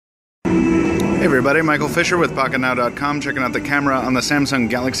Hey everybody, Michael Fisher with PocketNow.com, checking out the camera on the Samsung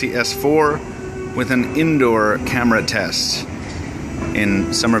Galaxy S4 with an indoor camera test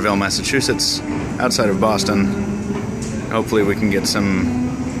in Somerville, Massachusetts, outside of Boston. Hopefully we can get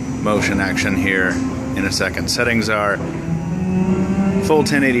some motion action here in a second. Settings are full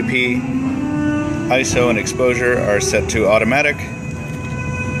 1080p, ISO and exposure are set to automatic,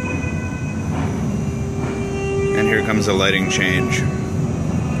 and here comes the lighting change.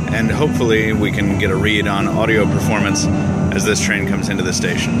 And hopefully we can get a read on audio performance as this train comes into the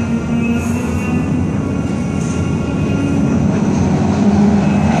station.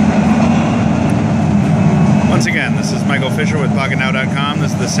 Once again, this is Michael Fisher with PocketNow.com.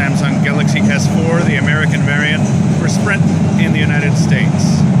 This is the Samsung Galaxy S4, the American variant for Sprint in the United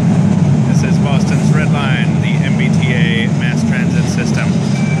States. This is Boston's Red Line, the MBTA mass transit system.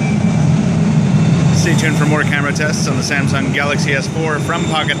 Stay tuned for more camera tests on the Samsung Galaxy S4 from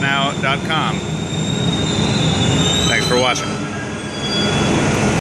PocketNow.com. Thanks for watching.